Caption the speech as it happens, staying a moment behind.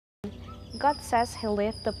God says He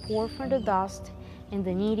lifts the poor from the dust and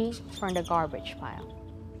the needy from the garbage pile.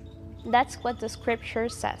 That's what the scripture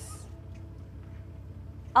says.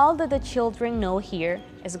 All that the children know here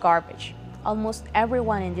is garbage. Almost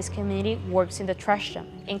everyone in this community works in the trash dump,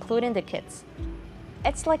 including the kids.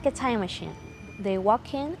 It's like a time machine. They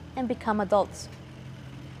walk in and become adults.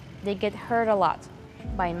 They get hurt a lot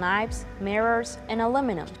by knives, mirrors, and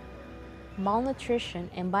aluminum. Malnutrition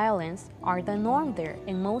and violence are the norm there,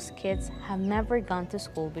 and most kids have never gone to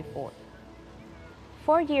school before.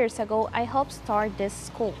 4 years ago, I helped start this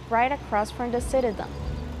school right across from the city dump.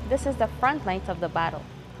 This is the front line of the battle.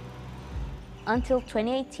 Until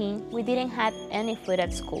 2018, we didn't have any food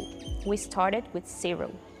at school. We started with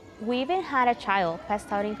 0. We even had a child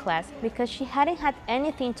passed out in class because she hadn't had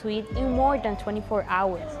anything to eat in more than 24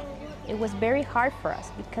 hours. It was very hard for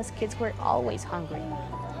us because kids were always hungry.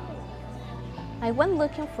 I went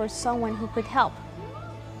looking for someone who could help,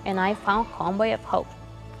 and I found Convoy of Hope.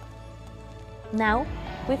 Now,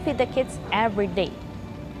 we feed the kids every day.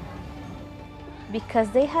 Because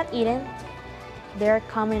they had eaten, they are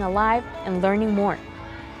coming alive and learning more.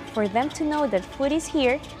 For them to know that food is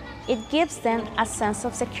here, it gives them a sense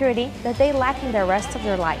of security that they lack in the rest of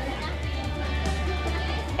their life.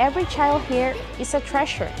 Every child here is a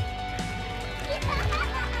treasure.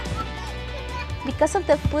 Because of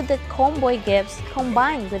the food that Convoy gives,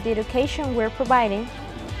 combined with the education we're providing,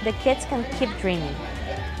 the kids can keep dreaming.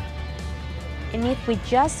 And if we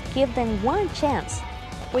just give them one chance,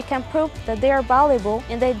 we can prove that they are valuable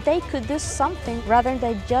and that they could do something rather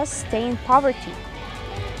than just stay in poverty.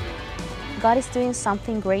 God is doing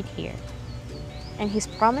something great here, and His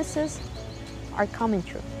promises are coming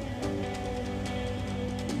true.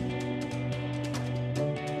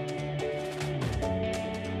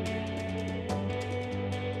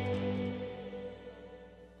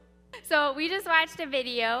 So we just watched a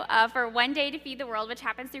video for One Day to Feed the World, which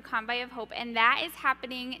happens through Convoy of Hope, and that is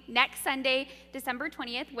happening next Sunday, December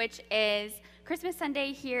 20th, which is Christmas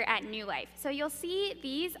Sunday here at New Life. So you'll see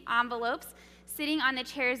these envelopes sitting on the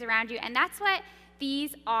chairs around you, and that's what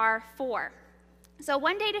these are for. So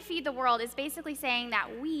One Day to Feed the World is basically saying that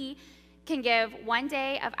we can give 1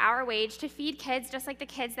 day of our wage to feed kids just like the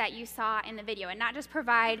kids that you saw in the video, and not just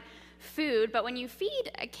provide food, but when you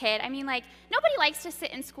feed a kid, I mean, like, nobody likes to sit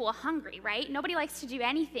in school hungry, right? Nobody likes to do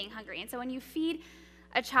anything hungry. And so when you feed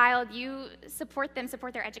a child, you support them,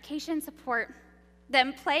 support their education, support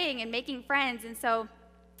them playing and making friends. And so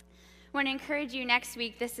I want to encourage you next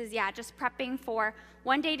week. This is, just prepping for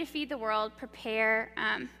 1 day to feed the world. Prepare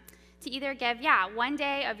to either give, 1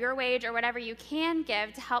 day of your wage or whatever you can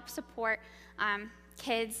give to help support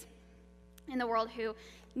kids in the world who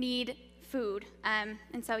need food. And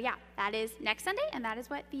so, that is next Sunday, and that is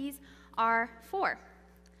what these are for.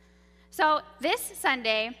 So this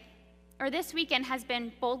Sunday, or this weekend, has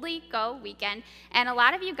been Boldly Go weekend, and a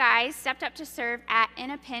lot of you guys stepped up to serve at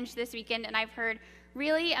In a Pinch this weekend, and I've heard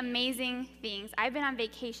really amazing things. I've been on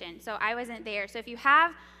vacation, so I wasn't there. So if you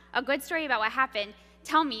have a good story about what happened,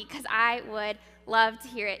 tell me, because I would love to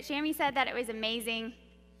hear it. Shami said that it was amazing,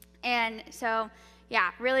 and so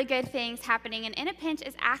really good things happening. And In a Pinch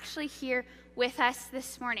is actually here with us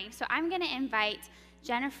this morning. So I'm going to invite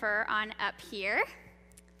Jennifer on up here.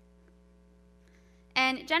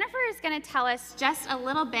 And Jennifer is going to tell us just a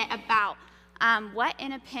little bit about what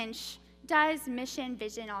In a Pinch does, mission,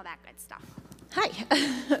 vision, all that good stuff.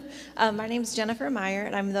 Hi, my name is Jennifer Meyer,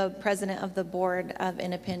 and I'm the president of the board of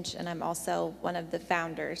In a Pinch, and I'm also one of the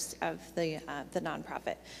founders of the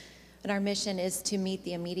nonprofit. And our mission is to meet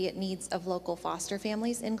the immediate needs of local foster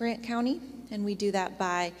families in Grant County, and we do that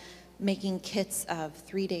by making kits of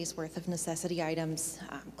 3 days worth of necessity items,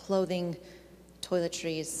 clothing,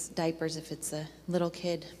 toiletries, diapers if it's a little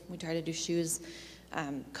kid. We try to do shoes,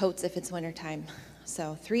 coats if it's wintertime.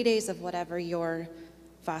 So 3 days of whatever your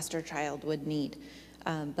foster child would need.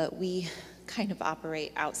 But we kind of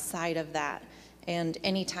operate outside of that, and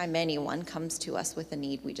anytime anyone comes to us with a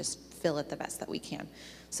need, we just fill it the best that we can.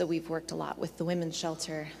 So we've worked a lot with the women's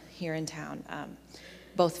shelter here in town,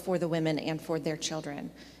 both for the women and for their children.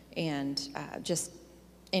 And just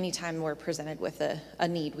anytime we're presented with a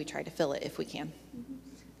need, we try to fill it if we can.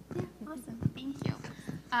 Yeah, awesome, thank you.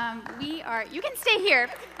 You can stay here.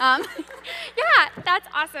 That's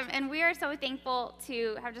awesome. And we are so thankful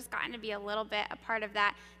to have just gotten to be a little bit a part of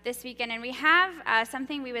that this weekend. And we have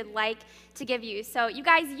something we would like to give you. So you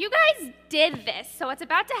guys did this. So what's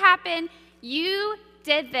about to happen, you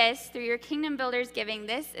did this through your Kingdom Builders giving.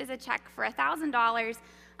 This is a check for $1,000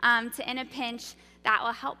 to In a Pinch that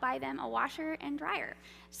will help buy them a washer and dryer.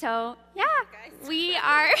 So we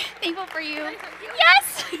are thankful for you.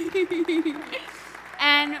 Yes!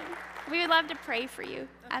 And we would love to pray for you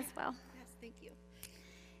as well. Yes, thank you.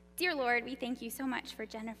 Dear Lord, we thank you so much for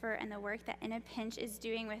Jennifer and the work that In a Pinch is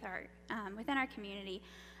doing with within our community.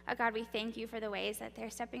 God, we thank you for the ways that they're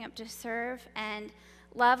stepping up to serve and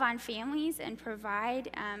love on families and provide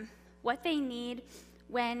what they need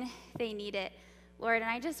when they need it, Lord.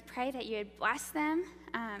 And I just pray that you would bless them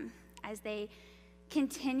as they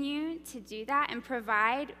continue to do that and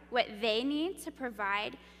provide what they need to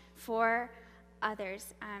provide for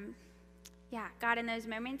others. God, in those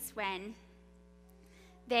moments when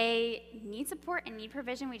they need support and need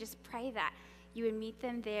provision, we just pray that you would meet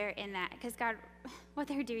them there in that. Because, God, what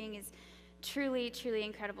they're doing is truly, truly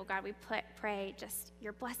incredible. God, we pray just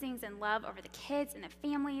your blessings and love over the kids and the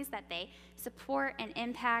families that they support and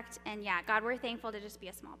impact. And, God, we're thankful to just be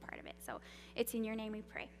a small part of it. So it's in your name we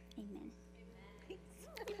pray. Amen.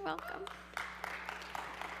 You're welcome.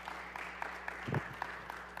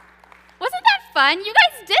 Wasn't that fun? You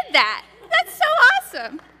guys did that. That's so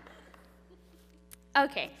awesome.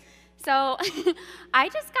 Okay, so I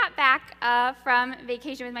just got back from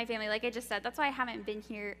vacation with my family, like I just said. That's why I haven't been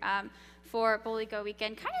here for Boldly Go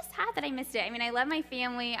weekend. Kind of sad that I missed it. I mean, I love my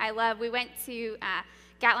family. We went to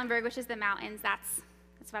Gatlinburg, which is the mountains. That's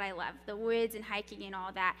what I love, the woods and hiking and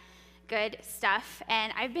all that good stuff.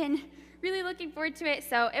 And I've been really looking forward to it.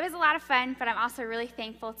 So it was a lot of fun, but I'm also really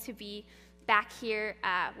thankful to be back here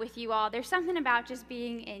with you all. There's something about just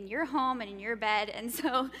being in your home and in your bed, and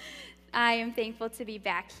so I am thankful to be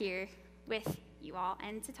back here with you all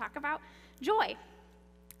and to talk about joy.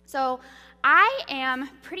 So I am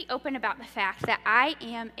pretty open about the fact that I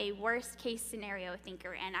am a worst case scenario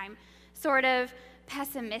thinker, and I'm sort of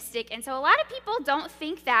pessimistic. And so a lot of people don't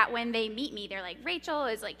think that when they meet me. They're like, Rachel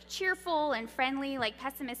is like cheerful and friendly, like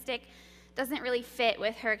pessimistic doesn't really fit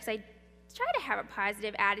with her, because I try to have a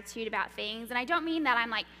positive attitude about things. And I don't mean that I'm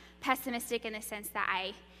like pessimistic in the sense that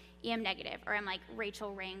I am negative or I'm like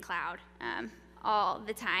Rachel Rain Cloud all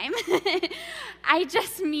the time. I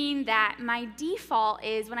just mean that my default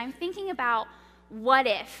is, when I'm thinking about what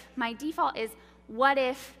if, my default is what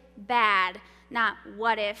if bad, not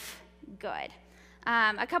what if good.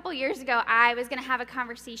 A couple years ago, I was going to have a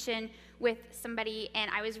conversation with somebody,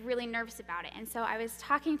 and I was really nervous about it. And so I was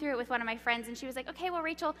talking through it with one of my friends, and she was like, okay, well,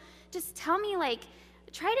 Rachel, just tell me, like,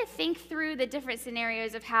 try to think through the different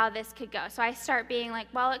scenarios of how this could go. So I start being like,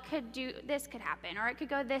 well, this could happen, or it could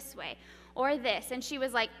go this way, or this. And she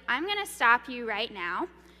was like, I'm going to stop you right now,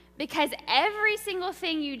 because every single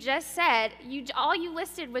thing you just said, all you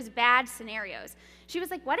listed was bad scenarios. She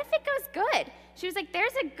was like, what if it goes good? She was like,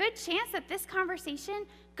 there's a good chance that this conversation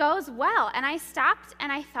goes well. And I stopped and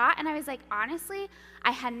I thought, and I was like, honestly,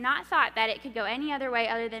 I had not thought that it could go any other way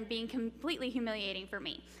other than being completely humiliating for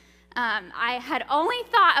me. I had only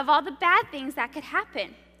thought of all the bad things that could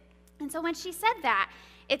happen. And so when she said that,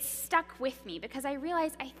 it stuck with me, because I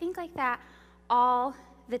realized I think like that all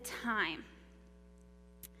the time.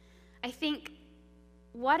 I think,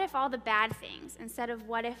 what if all the bad things instead of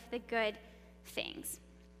what if the good things?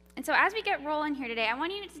 And so as we get rolling here today, I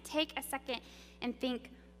want you to take a second and think,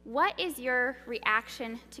 what is your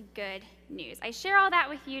reaction to good news? I share all that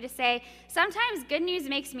with you to say, sometimes good news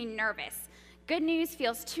makes me nervous. Good news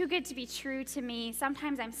feels too good to be true to me.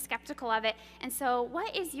 Sometimes I'm skeptical of it. And so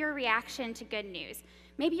what is your reaction to good news?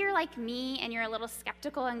 Maybe you're like me and you're a little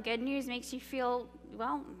skeptical, and good news makes you feel,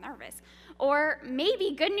 well, nervous. Or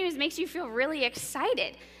maybe good news makes you feel really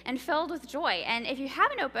excited and filled with joy. And if you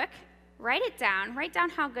have a notebook, write it down. Write down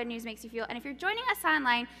how good news makes you feel. And if you're joining us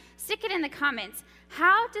online, stick it in the comments.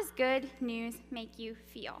 How does good news make you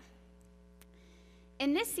feel?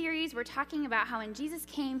 In this series, we're talking about how when Jesus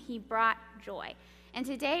came, he brought joy. And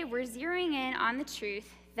today, we're zeroing in on the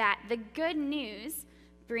truth that the good news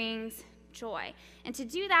brings joy. And to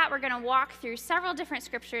do that, we're going to walk through several different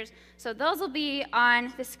scriptures. So those will be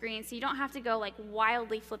on the screen, so you don't have to go like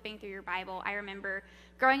wildly flipping through your Bible. I remember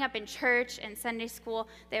growing up in church and Sunday school,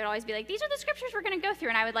 they would always be like, these are the scriptures we're going to go through.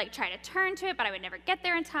 And I would like try to turn to it, but I would never get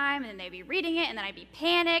there in time. And then they'd be reading it, and then I'd be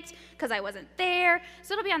panicked because I wasn't there.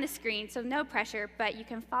 So it'll be on the screen, so no pressure, but you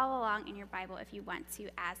can follow along in your Bible if you want to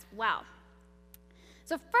as well.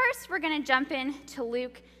 So first, we're going to jump into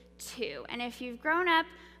Luke 2. And if you've grown up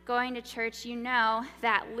going to church, you know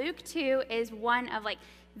that Luke 2 is one of like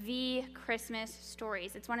the Christmas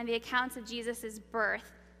stories. It's one of the accounts of Jesus'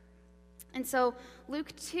 birth. And so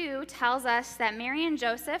Luke 2 tells us that Mary and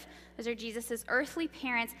Joseph, those are Jesus' earthly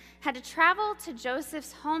parents, had to travel to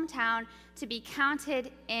Joseph's hometown to be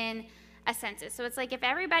counted in a census. So it's like if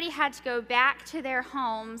everybody had to go back to their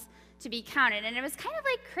homes to be counted. And it was kind of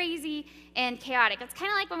like crazy and chaotic. It's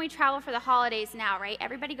kind of like when we travel for the holidays now, right?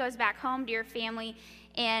 Everybody goes back home to your family,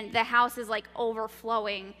 and the house is like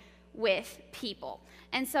overflowing with people.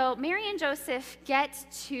 And so Mary and Joseph get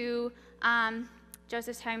to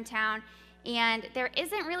Joseph's hometown, and there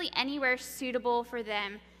isn't really anywhere suitable for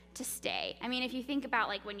them to stay. I mean, if you think about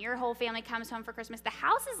like when your whole family comes home for Christmas, the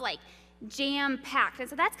house is like jam-packed. And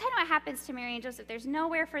so that's kind of what happens to Mary and Joseph. There's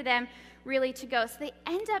nowhere for them really to go. So they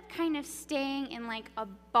end up kind of staying in like a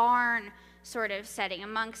barn sort of setting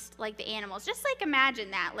amongst like the animals. Just like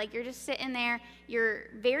imagine that. Like you're just sitting there, you're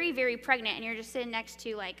very, very pregnant, and you're just sitting next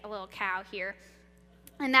to like a little cow here.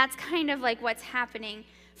 And that's kind of like what's happening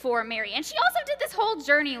for Mary. And she also did this whole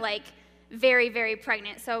journey like very, very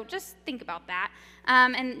pregnant. So just think about that.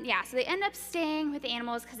 And yeah, so they end up staying with the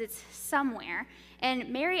animals because it's somewhere. And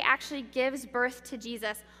Mary actually gives birth to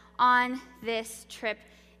Jesus on this trip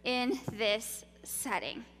in this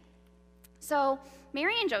setting. So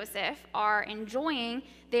Mary and Joseph are enjoying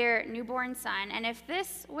their newborn son. And if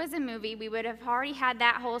this was a movie, we would have already had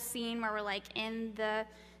that whole scene where we're like in the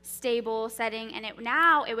stable setting. And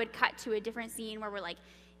now it would cut to a different scene where we're like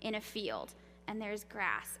in a field. And there's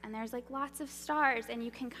grass, and there's like lots of stars, and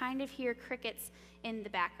you can kind of hear crickets in the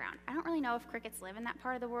background. I don't really know if crickets live in that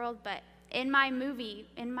part of the world, but in my movie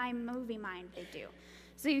mind, they do.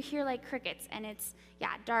 So you hear like crickets, and it's,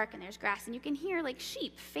 yeah, dark, and there's grass, and you can hear like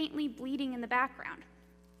sheep faintly bleating in the background.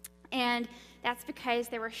 And that's because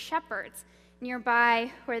there were shepherds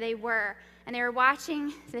nearby where they were, and they were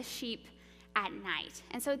watching the sheep at night.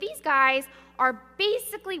 And so these guys are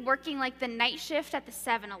basically working like the night shift at the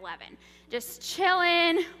 7-Eleven, just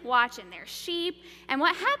chilling, watching their sheep. And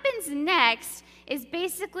what happens next is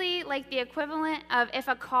basically like the equivalent of if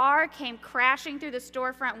a car came crashing through the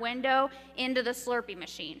storefront window into the Slurpee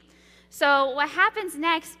machine. So what happens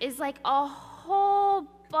next is like a whole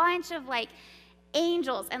bunch of like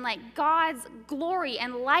angels and like God's glory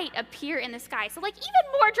and light appear in the sky. So like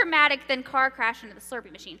even more dramatic than car crash into the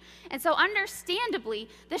Slurpee machine. And so understandably,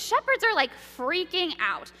 the shepherds are like freaking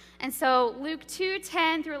out. And so Luke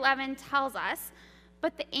 2:10 through 11 tells us,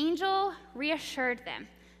 but the angel reassured them.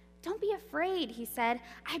 Don't be afraid, he said.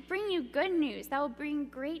 I bring you good news that will bring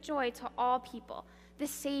great joy to all people. The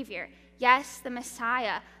Savior, yes, the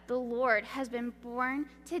Messiah, the Lord, has been born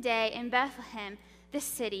today in Bethlehem, the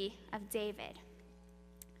city of David.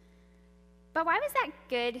 But why was that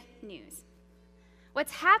good news?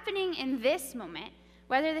 What's happening in this moment,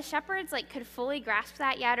 whether the shepherds like could fully grasp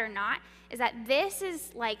that yet or not, is that this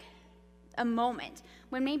is like a moment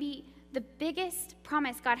when maybe the biggest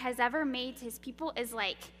promise God has ever made to his people is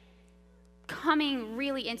like coming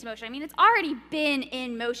really into motion. I mean, it's already been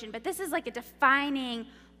in motion, but this is like a defining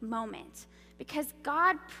moment because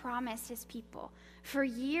God promised his people for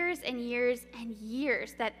years and years and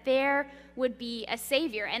years that there would be a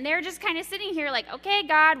Savior. And they're just kind of sitting here like, okay,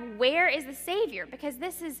 God, where is the Savior? Because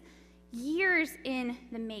this is years in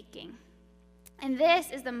the making. And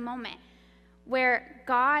this is the moment where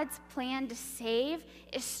God's plan to save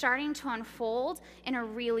is starting to unfold in a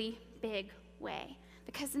really big way.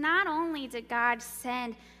 Because not only did God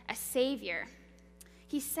send a Savior,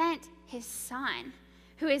 he sent his Son,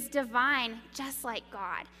 who is divine just like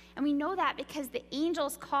God. And we know that because the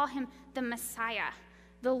angels call him the Messiah,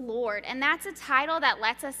 the Lord. And that's a title that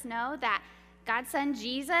lets us know that God's Son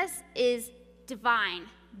Jesus is divine,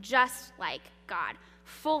 just like God.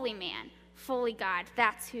 Fully man, fully God.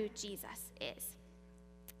 That's who Jesus is.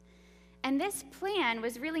 And this plan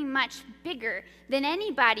was really much bigger than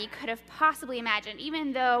anybody could have possibly imagined,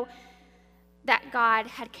 even though that God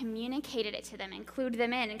had communicated it to them, included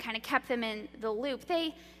them in, and kind of kept them in the loop.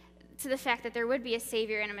 To the fact that there would be a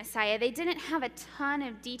Savior and a Messiah, they didn't have a ton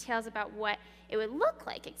of details about what it would look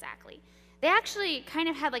like exactly. They actually kind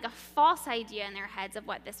of had like a false idea in their heads of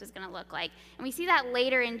what this was going to look like. And we see that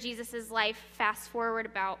later in Jesus' life, fast forward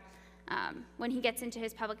about when he gets into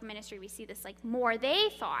his public ministry, we see this like more. They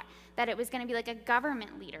thought that it was going to be like a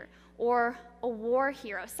government leader or a war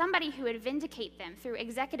hero, somebody who would vindicate them through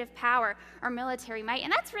executive power or military might.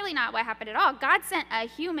 And that's really not what happened at all. God sent a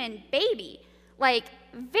human baby, like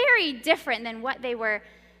very different than what they were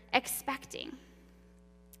expecting.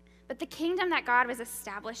 But the kingdom that God was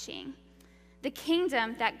establishing, the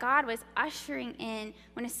kingdom that God was ushering in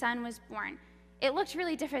when his son was born, it looked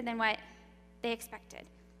really different than what they expected.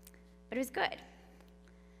 But it was good.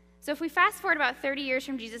 So if we fast forward about 30 years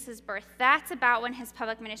from Jesus' birth, that's about when his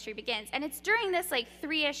public ministry begins. And it's during this like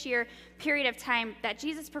 3-ish year period of time that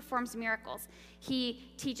Jesus performs miracles.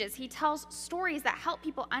 He teaches, he tells stories that help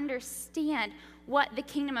people understand what the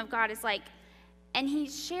kingdom of God is like. And he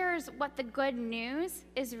shares what the good news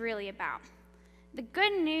is really about. The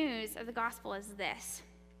good news of the gospel is this.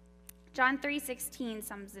 John 3:16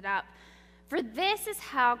 sums it up. For this is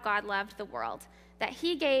how God loved the world, that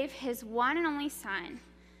he gave his one and only Son,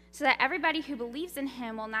 so that everybody who believes in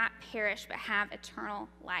him will not perish but have eternal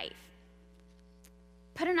life.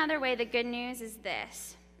 Put another way, the good news is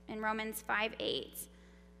this, in Romans 5:8.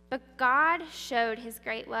 But God showed his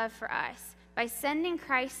great love for us by sending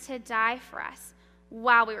Christ to die for us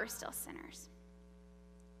while we were still sinners.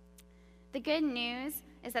 The good news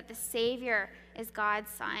is that the Savior is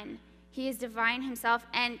God's Son. He is divine himself,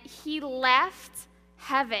 and he left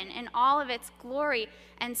heaven in all of its glory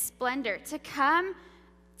and splendor to come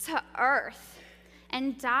to earth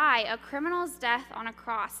and die a criminal's death on a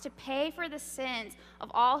cross to pay for the sins of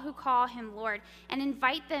all who call him Lord and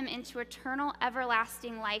invite them into eternal,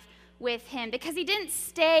 everlasting life with him. Because he didn't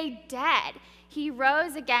stay dead, he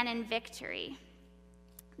rose again in victory.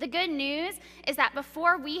 The good news is that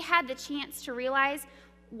before we had the chance to realize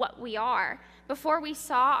what we are, before we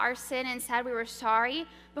saw our sin and said we were sorry,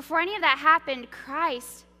 before any of that happened,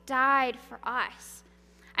 Christ died for us.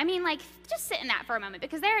 I mean, just sit in that for a moment,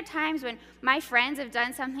 because there are times when my friends have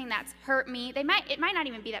done something that's hurt me. It might not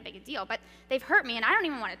even be that big a deal, but they've hurt me, and I don't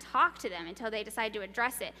even want to talk to them until they decide to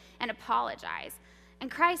address it and apologize. And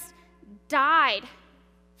Christ died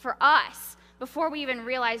for us before we even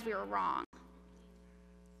realized we were wrong.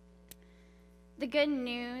 The good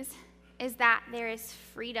news is that there is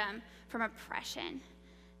freedom from oppression,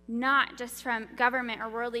 not just from government or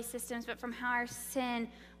worldly systems, but from how our sin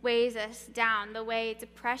weighs us down, the way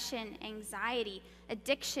depression, anxiety,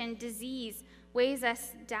 addiction, disease weighs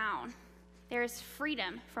us down. There is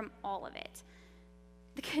freedom from all of it.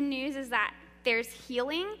 The good news is that there's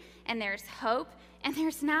healing and there's hope, and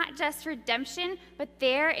there's not just redemption, but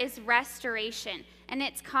there is restoration, and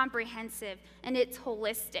it's comprehensive and it's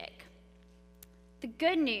holistic. The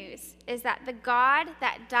good news is that the God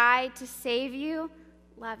that died to save you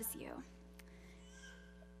loves you.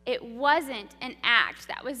 It wasn't an act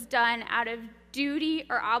that was done out of duty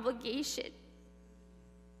or obligation.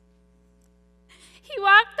 He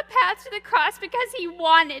walked the path to the cross because he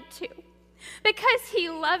wanted to, because he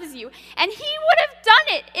loves you. And he would have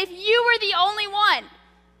done it if you were the only one.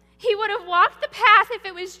 He would have walked the path if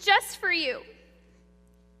it was just for you.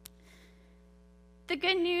 The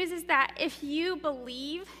good news is that if you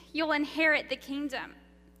believe, you'll inherit the kingdom.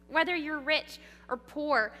 Whether you're rich or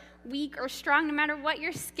poor, weak or strong, no matter what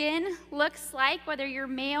your skin looks like, whether you're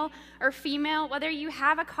male or female, whether you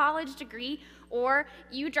have a college degree or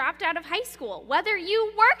you dropped out of high school, whether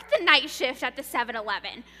you work the night shift at the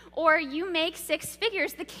 7-Eleven or you make 6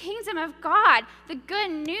 figures, the kingdom of God, the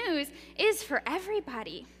good news, is for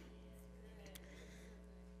everybody.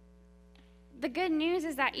 The good news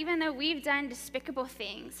is that even though we've done despicable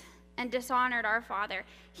things and dishonored our Father,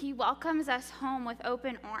 he welcomes us home with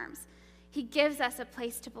open arms. He gives us a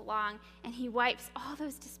place to belong, and he wipes all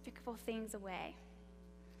those despicable things away.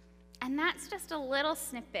 And that's just a little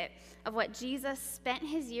snippet of what Jesus spent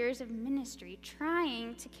his years of ministry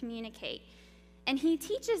trying to communicate. And he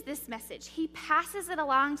teaches this message. He passes it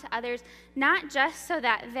along to others, not just so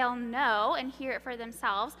that they'll know and hear it for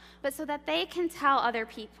themselves, but so that they can tell other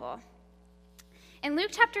people. In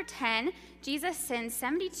Luke chapter 10, Jesus sends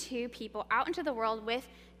 72 people out into the world with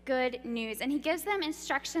good news, and he gives them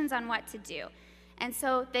instructions on what to do. And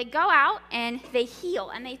so they go out and they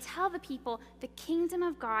heal, and they tell the people the kingdom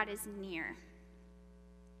of God is near.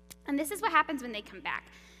 And this is what happens when they come back.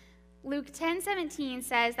 Luke 10:17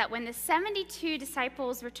 says that when the 72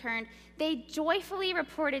 disciples returned, they joyfully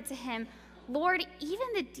reported to him, "Lord, even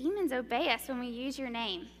the demons obey us when we use your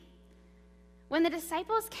name." When the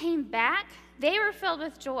disciples came back, they were filled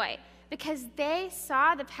with joy because they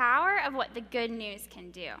saw the power of what the good news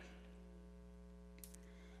can do.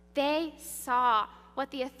 They saw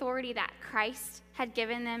what the authority that Christ had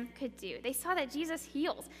given them could do. They saw that Jesus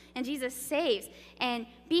heals and Jesus saves, and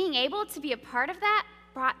being able to be a part of that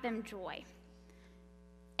brought them joy.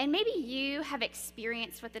 And maybe you have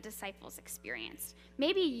experienced what the disciples experienced.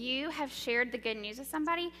 Maybe you have shared the good news with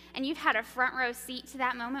somebody, and you've had a front row seat to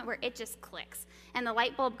that moment where it just clicks, and the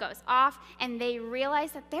light bulb goes off, and they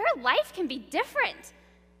realize that their life can be different.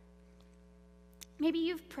 Maybe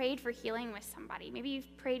you've prayed for healing with somebody. Maybe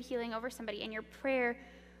you've prayed healing over somebody, and your prayer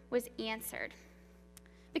was answered.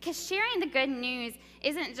 Because sharing the good news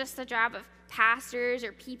isn't just the job of pastors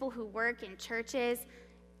or people who work in churches.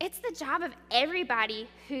 It's the job of everybody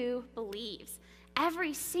who believes.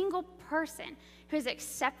 Every single person who has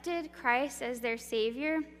accepted Christ as their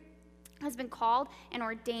Savior has been called and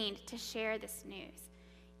ordained to share this news.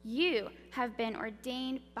 You have been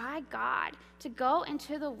ordained by God to go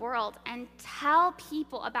into the world and tell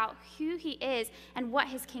people about who he is and what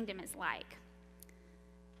his kingdom is like.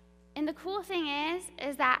 And the cool thing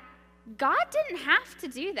is that God didn't have to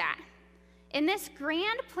do that. In this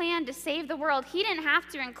grand plan to save the world, he didn't have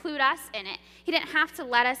to include us in it. He didn't have to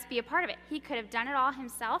let us be a part of it. He could have done it all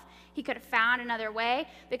himself. He could have found another way,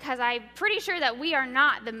 because I'm pretty sure that we are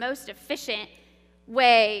not the most efficient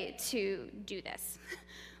way to do this.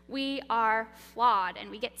 We are flawed, and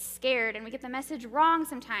we get scared, and we get the message wrong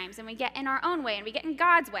sometimes, and we get in our own way, and we get in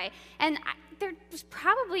God's way. And there's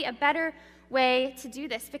probably a better way to do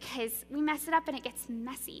this, because we mess it up and it gets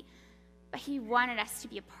messy. But he wanted us to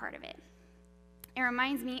be a part of it. It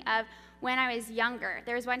reminds me of when I was younger.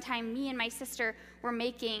 There was one time me and my sister were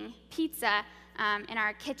making pizza in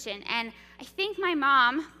our kitchen, and I think my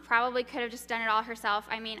mom probably could have just done it all herself.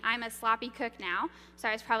 I mean, I'm a sloppy cook now, so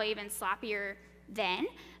I was probably even sloppier then,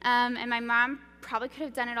 and my mom probably could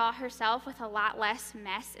have done it all herself with a lot less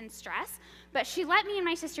mess and stress, but she let me and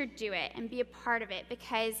my sister do it and be a part of it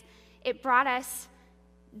because it brought us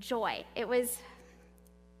joy. It was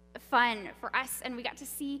fun for us, and we got to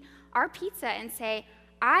see our pizza and say,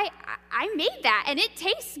 I made that, and it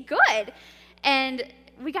tastes good. And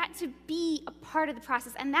we got to be a part of the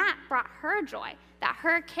process, and that brought her joy, that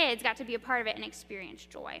her kids got to be a part of it and experience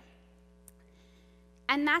joy.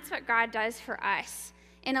 And that's what God does for us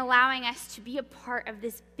in allowing us to be a part of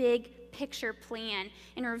this big picture plan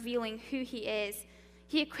in revealing who he is.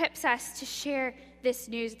 He equips us to share this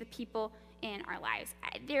news with the people in our lives.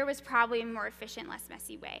 There was probably a more efficient, less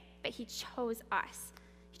messy way, but he chose us.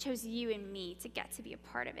 He chose you and me to get to be a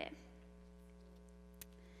part of it.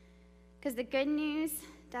 Because the good news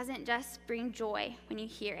doesn't just bring joy when you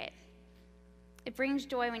hear it. It brings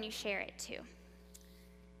joy when you share it too.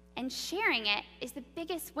 And sharing it is the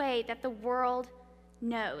biggest way that the world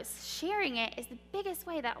knows. Sharing it is the biggest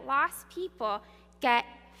way that lost people get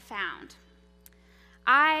found.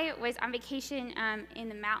 I was on vacation in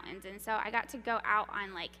the mountains, and so I got to go out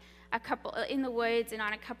on like a couple, in the woods and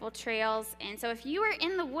on a couple trails. And so if you were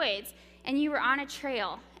in the woods and you were on a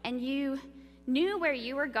trail and you knew where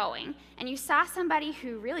you were going and you saw somebody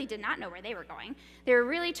who really did not know where they were going, they were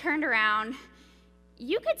really turned around,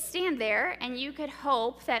 you could stand there and you could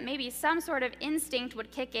hope that maybe some sort of instinct would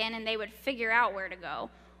kick in and they would figure out where to go.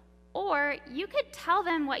 Or you could tell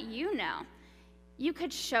them what you know. You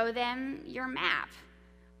could show them your map.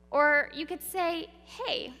 Or you could say,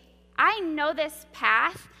 hey, I know this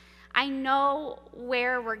path. I know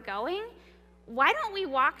where we're going. Why don't we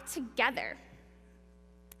walk together?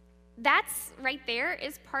 That's right there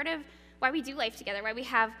is part of why we do life together, why we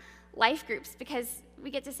have life groups, because we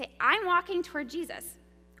get to say, I'm walking toward Jesus.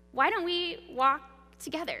 Why don't we walk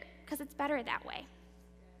together? Because it's better that way.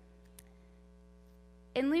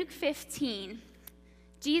 In Luke 15,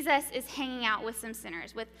 Jesus is hanging out with some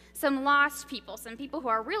sinners, with some lost people, some people who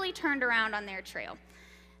are really turned around on their trail.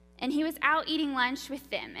 And he was out eating lunch with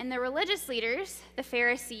them. And the religious leaders, the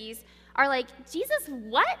Pharisees, are like, Jesus,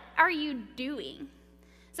 what are you doing?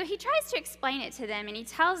 So he tries to explain it to them, and he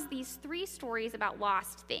tells these 3 stories about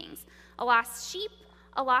lost things: a lost sheep,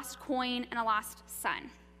 a lost coin, and a lost son.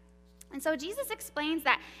 And so Jesus explains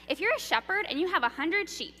that if you're a shepherd and you have 100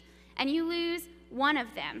 sheep and you lose one of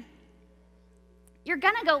them, you're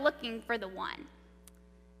going to go looking for the one.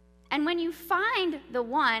 And when you find the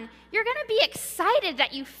one, you're going to be excited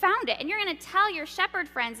that you found it, and you're going to tell your shepherd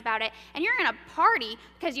friends about it, and you're going to party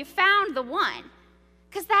because you found the one,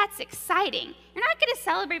 because that's exciting. You're not going to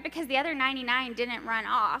celebrate because the other 99 didn't run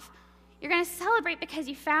off. You're going to celebrate because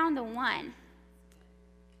you found the one.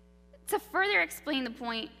 To further explain the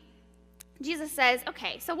point, Jesus says,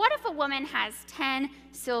 okay, so what if a woman has 10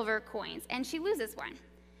 silver coins and she loses one?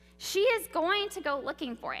 She is going to go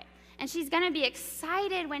looking for it, and she's going to be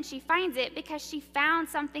excited when she finds it because she found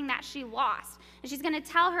something that she lost. And she's going to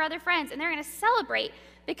tell her other friends, and they're going to celebrate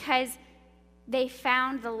because they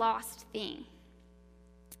found the lost thing.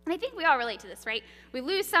 And I think we all relate to this, right? We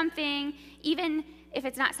lose something, even if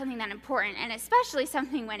it's not something that important, and especially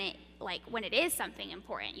something when it is something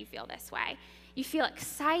important, you feel this way. You feel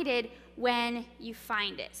excited when you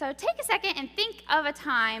find it. So take a second and think of a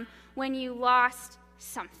time when you lost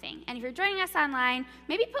something. And if you're joining us online,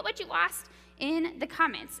 maybe put what you lost in the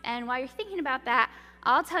comments. And while you're thinking about that,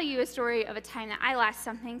 I'll tell you a story of a time that I lost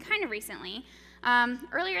something kind of recently.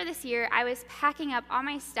 Earlier this year, I was packing up all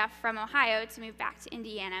my stuff from Ohio to move back to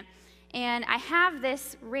Indiana. And I have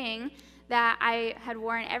this ring that I had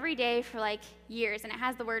worn every day for like years, and it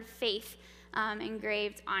has the word faith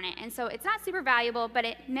engraved on it. And so it's not super valuable, but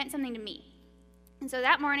it meant something to me. And so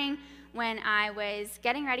that morning, when I was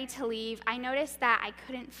getting ready to leave, I noticed that I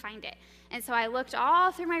couldn't find it. And so I looked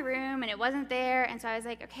all through my room, and it wasn't there. And so I was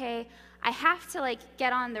like, okay, I have to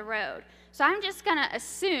get on the road. So I'm just gonna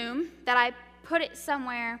assume that I put it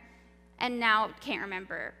somewhere and now can't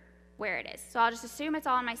remember where it is. So I'll just assume it's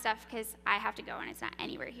all in my stuff because I have to go and it's not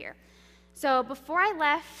anywhere here. So before I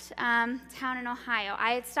left town in Ohio,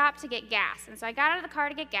 I had stopped to get gas. And so I got out of the car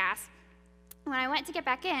to get gas. When I went to get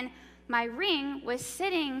back in, my ring was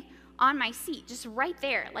sitting on my seat, just right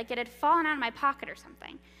there, like it had fallen out of my pocket or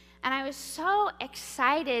something. And I was so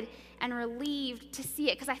excited and relieved to see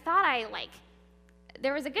it because I thought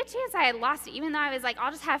there was a good chance I had lost it. Even though I was like,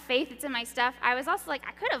 I'll just have faith, it's in my stuff. I was also like,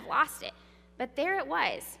 I could have lost it. But there it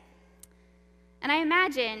was. And I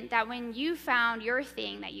imagine that when you found your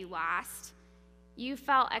thing that you lost, you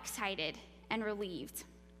felt excited and relieved.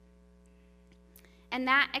 And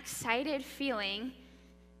that excited feeling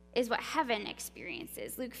is what heaven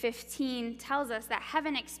experiences. Luke 15 tells us that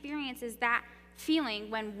heaven experiences that feeling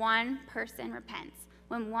when one person repents,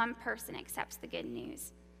 when one person accepts the good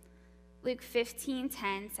news. Luke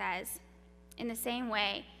 15:10 says, in the same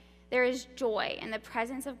way, there is joy in the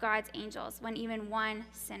presence of God's angels when even one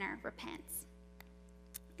sinner repents.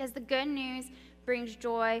 Because the good news brings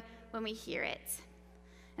joy when we hear it.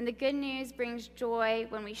 And the good news brings joy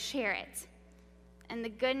when we share it. And the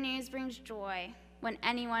good news brings joy when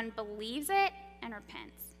anyone believes it and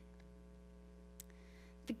repents.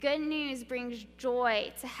 The good news brings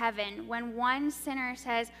joy to heaven when one sinner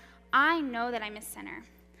says, I know that I'm a sinner,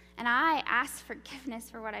 and I ask forgiveness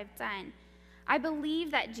for what I've done. I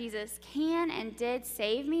believe that Jesus can and did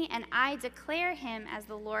save me, and I declare him as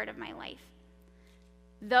the Lord of my life.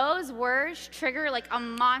 Those words trigger like a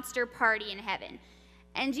monster party in heaven.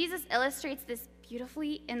 And Jesus illustrates this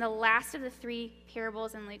beautifully in the last of the 3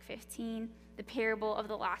 parables in Luke 15, the parable of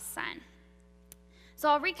the lost son. So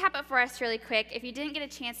I'll recap it for us really quick. If you didn't get a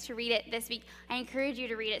chance to read it this week, I encourage you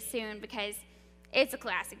to read it soon because it's a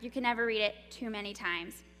classic. You can never read it too many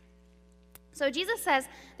times. So Jesus says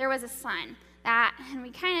there was a son that, and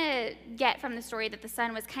we kind of get from the story that the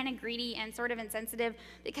son was kind of greedy and sort of insensitive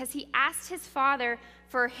because he asked his father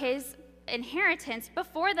for his inheritance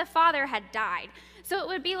before the father had died. So it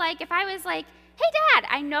would be like if I was like, hey, Dad,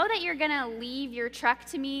 I know that you're going to leave your truck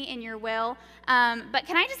to me in your will, but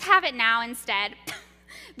can I just have it now instead?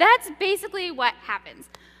 That's basically what happens.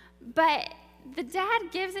 But the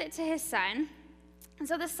dad gives it to his son, and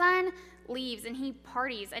so the son leaves, and he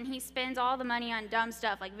parties, and he spends all the money on dumb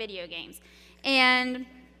stuff like video games. And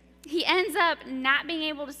he ends up not being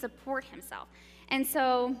able to support himself. And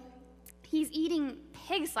so he's eating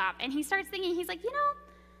pig slop, and he starts thinking, he's like,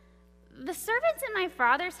 the servants in my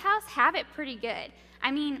father's house have it pretty good.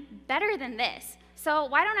 I mean, better than this. So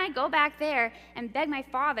why don't I go back there and beg my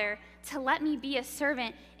father to let me be a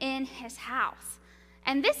servant in his house?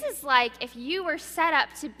 And this is like if you were set up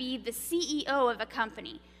to be the CEO of a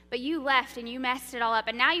company, but you left and you messed it all up,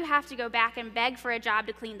 and now you have to go back and beg for a job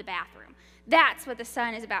to clean the bathroom. That's what the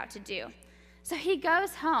son is about to do. So he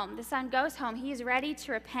goes home. The son goes home. He is ready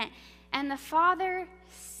to repent. And the father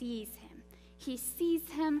sees him. He sees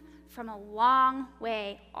him from a long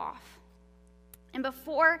way off. And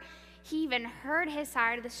before he even heard his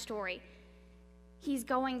side of the story, he's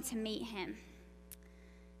going to meet him,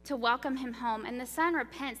 to welcome him home. And the son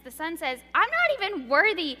repents. The son says, I'm not even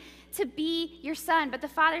worthy to be your son. But the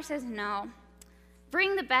father says, no.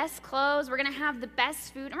 Bring the best clothes. We're going to have the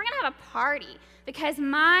best food. And we're going to have a party because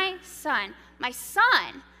my son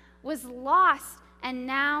was lost and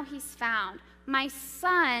now he's found. My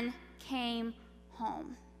son came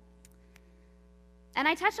home. And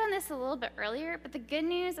I touched on this a little bit earlier, but the good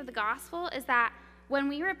news of the gospel is that when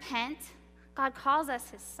we repent, God calls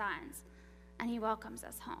us his sons, and he welcomes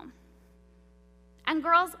us home. And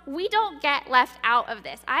girls, we don't get left out of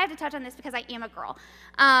this. I have to touch on this because I am a girl.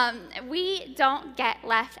 We don't get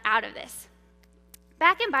left out of this.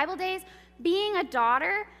 Back in Bible days, being a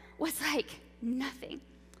daughter was like nothing.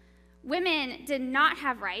 Women did not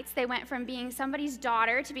have rights. They went from being somebody's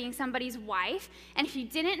daughter to being somebody's wife. And if you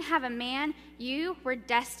didn't have a man, you were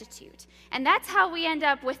destitute. And that's how we end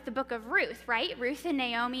up with the book of Ruth, right? Ruth and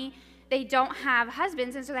Naomi, they don't have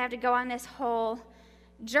husbands, and so they have to go on this whole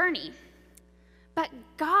journey. But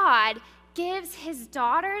God gives his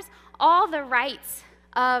daughters all the rights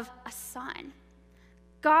of a son.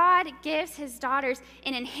 God gives his daughters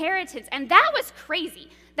an inheritance, and that was crazy.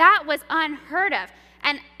 That was unheard of.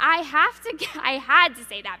 And I had to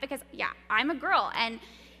say that because, yeah, I'm a girl. And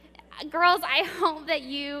girls, I hope that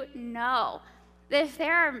you know that if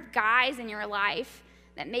there are guys in your life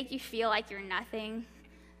that make you feel like you're nothing,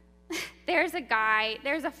 there's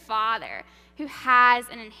a father who has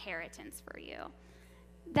an inheritance for you.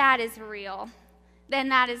 That is real. Then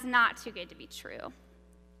that is not too good to be true.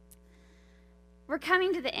 We're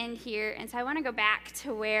coming to the end here, and so I want to go back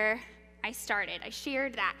to where I started. I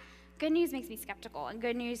shared that good news makes me skeptical, and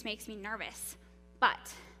good news makes me nervous.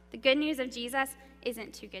 But The good news of Jesus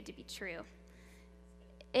isn't too good to be true.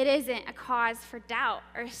 It isn't a cause for doubt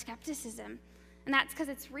or skepticism, and that's because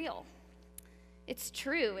it's real. It's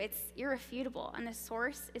true, it's irrefutable, and the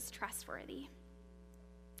source is trustworthy.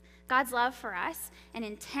 God's love for us and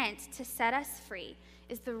intent to set us free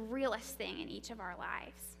is the realest thing in each of our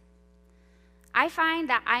lives. I find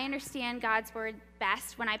that I understand God's word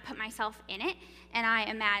best when I put myself in it and I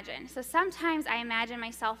imagine. So sometimes I imagine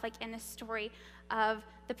myself like in the story of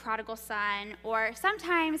the prodigal son, or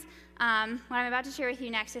sometimes what I'm about to share with you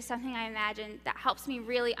next is something I imagine that helps me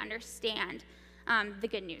really understand the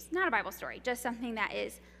good news. Not a Bible story, just something that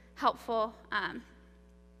is helpful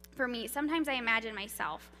for me. Sometimes I imagine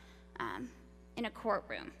myself in a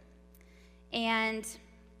courtroom, and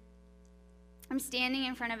I'm standing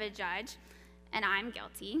in front of a judge, and I'm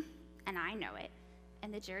guilty, and I know it,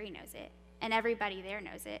 and the jury knows it, and everybody there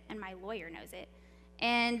knows it, and my lawyer knows it,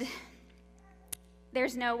 and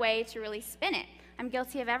there's no way to really spin it. I'm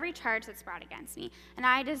guilty of every charge that's brought against me, and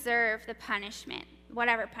I deserve the punishment,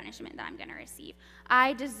 whatever punishment that I'm going to receive.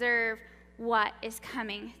 I deserve what is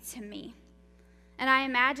coming to me. And I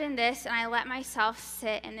imagine this, and I let myself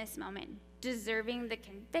sit in this moment, deserving the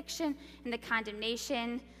conviction and the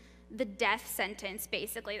condemnation, the death sentence,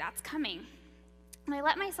 basically, that's coming. And I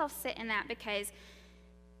let myself sit in that because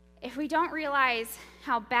if we don't realize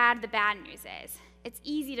how bad the bad news is, it's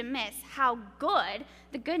easy to miss how good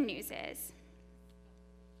the good news is.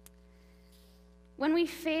 When we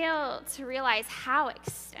fail to realize how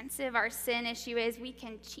extensive our sin issue is, we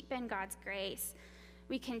can cheapen God's grace.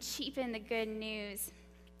 We can cheapen the good news.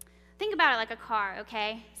 Think about it like a car,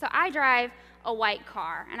 okay? So I drive a white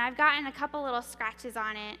car, and I've gotten a couple little scratches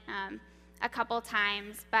on it a couple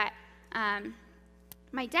times, but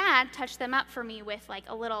my dad touched them up for me with like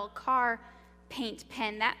a little car paint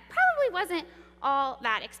pen that probably wasn't all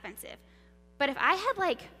that expensive. But if I had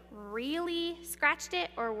like really scratched it,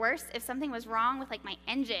 or worse, if something was wrong with like my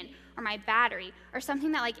engine or my battery or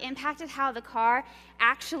something that like impacted how the car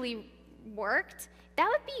actually worked, that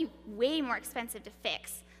would be way more expensive to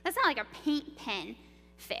fix. That's not like a paint pen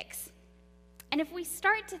fix. And if we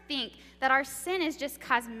start to think that our sin is just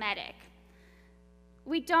cosmetic,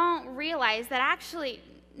 we don't realize that actually,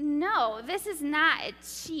 no, this is not a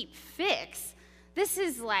cheap fix. This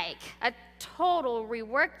is like a total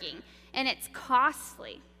reworking, and it's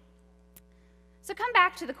costly. So come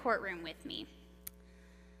back to the courtroom with me.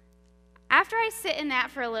 After I sit in that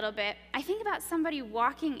for a little bit, I think about somebody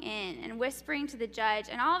walking in and whispering to the judge,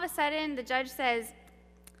 and all of a sudden the judge says,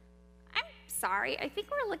 "I'm sorry, I think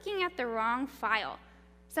we're looking at the wrong file.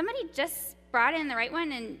 Somebody just brought in the right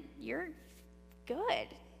one, and you're good.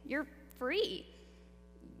 You're free.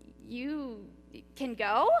 You can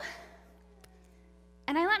go."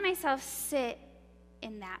 And I let myself sit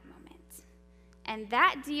in that moment. And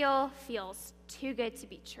that deal feels too good to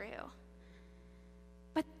be true.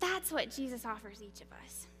 But that's what Jesus offers each of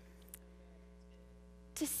us.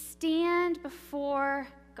 To stand before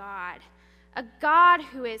God, a God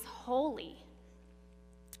who is holy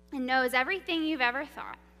and knows everything you've ever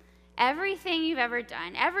thought, everything you've ever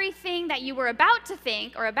done, everything that you were about to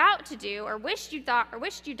think or about to do or wished you thought or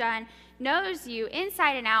wished you'd done, knows you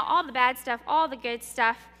inside and out, all the bad stuff, all the good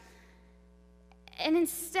stuff. And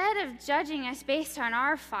instead of judging us based on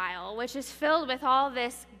our file, which is filled with all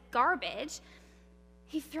this garbage,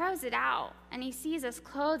 he throws it out, and he sees us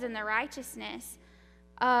clothed in the righteousness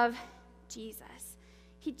of Jesus.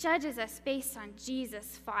 He judges us based on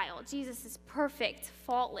Jesus' file, Jesus' perfect,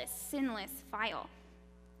 faultless, sinless file.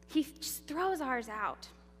 He just throws ours out,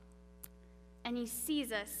 and he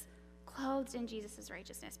sees us clothed in Jesus'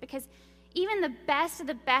 righteousness. Because even the best of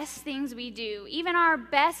the best things we do, even our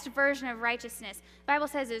best version of righteousness, the Bible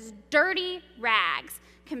says is dirty rags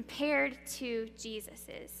compared to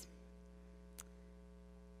Jesus's.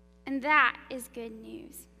 And that is good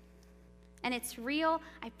news. And it's real,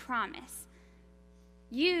 I promise.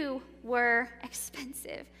 You were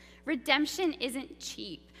expensive. Redemption isn't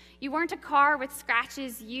cheap. You weren't a car with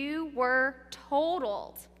scratches. You were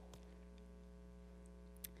totaled.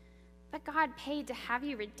 But God paid to have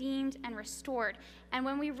you redeemed and restored. And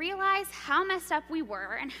when we realize how messed up we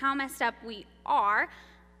were and how messed up we are,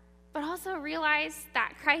 but also realize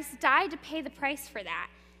that Christ died to pay the price for that,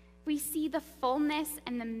 we see the fullness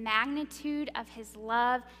and the magnitude of his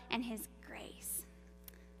love and his grace.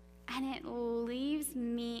 And it leaves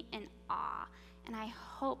me in awe. And I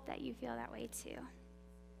hope that you feel that way too.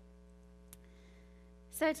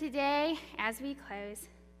 So today, as we close,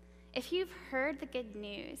 if you've heard the good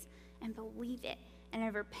news and believe it and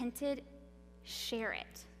have repented, share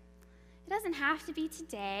it. It doesn't have to be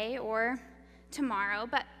today or tomorrow,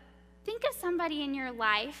 but think of somebody in your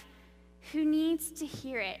life who needs to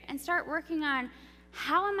hear it and start working on,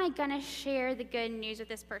 how am I going to share the good news with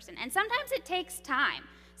this person? And sometimes it takes time.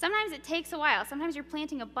 Sometimes it takes a while. Sometimes you're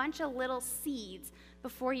planting a bunch of little seeds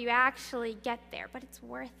before you actually get there, but it's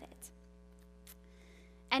worth it.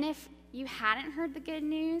 And if you hadn't heard the good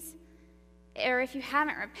news, or if you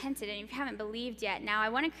haven't repented and you haven't believed yet, now I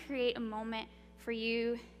want to create a moment for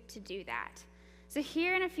you to do that. So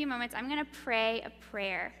here in a few moments, I'm going to pray a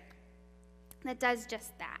prayer that does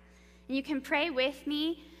just that. And you can pray with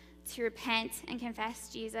me to repent and confess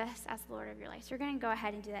Jesus as the Lord of your life. So we're going to go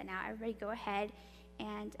ahead and do that now. Everybody go ahead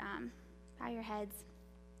and bow your heads.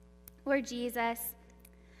 Lord Jesus,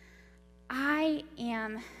 I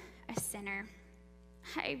am a sinner.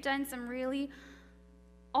 I've done some really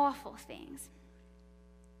awful things.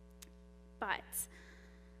 But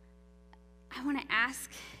I want to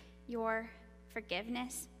ask your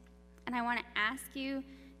forgiveness, and I want to ask you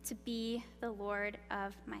to be the Lord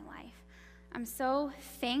of my life. I'm so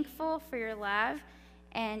thankful for your love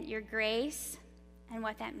and your grace and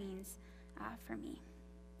what that means for me.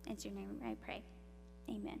 In your name I pray.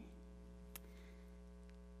 Amen.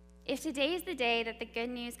 If today is the day that the good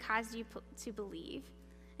news caused you to believe,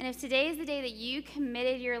 and if today is the day that you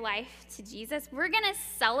committed your life to Jesus, we're going to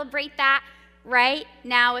celebrate that right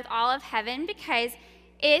now with all of heaven, because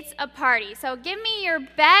it's a party. So give me your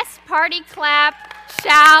best party clap,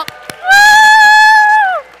 shout,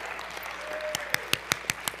 woo!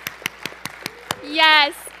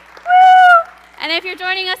 Yes, woo! And if you're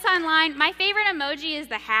joining us online, my favorite emoji is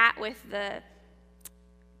the hat with the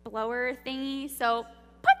blower thingy. So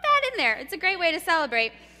put that in there. It's a great way to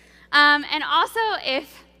celebrate. And also,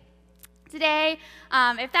 if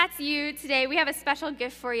that's you today, we have a special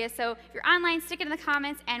gift for you. So if you're online, stick it in the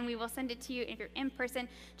comments, and we will send it to you. If you're in person,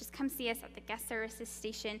 just come see us at the guest services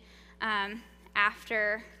station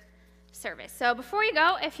after service. So before you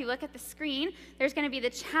go, if you look at the screen, there's going to be the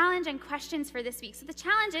challenge and questions for this week. So the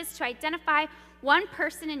challenge is to identify one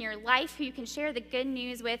person in your life who you can share the good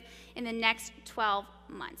news with in the next 12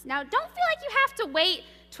 months. Now, don't feel like you have to wait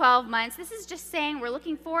 12 months. This is just saying we're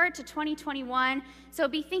looking forward to 2021. So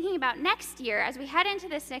be thinking about next year, as we head into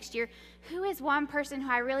this next year, who is one person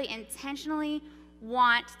who I really intentionally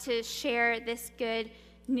want to share this good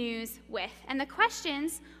news with? And the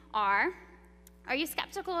questions are you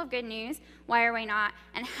skeptical of good news? Why or why not?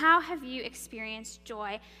 And how have you experienced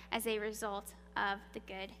joy as a result of the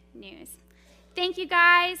good news? Thank you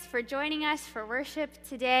guys for joining us for worship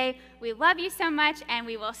today. We love you so much, and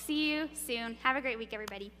we will see you soon. Have a great week,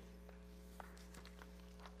 everybody.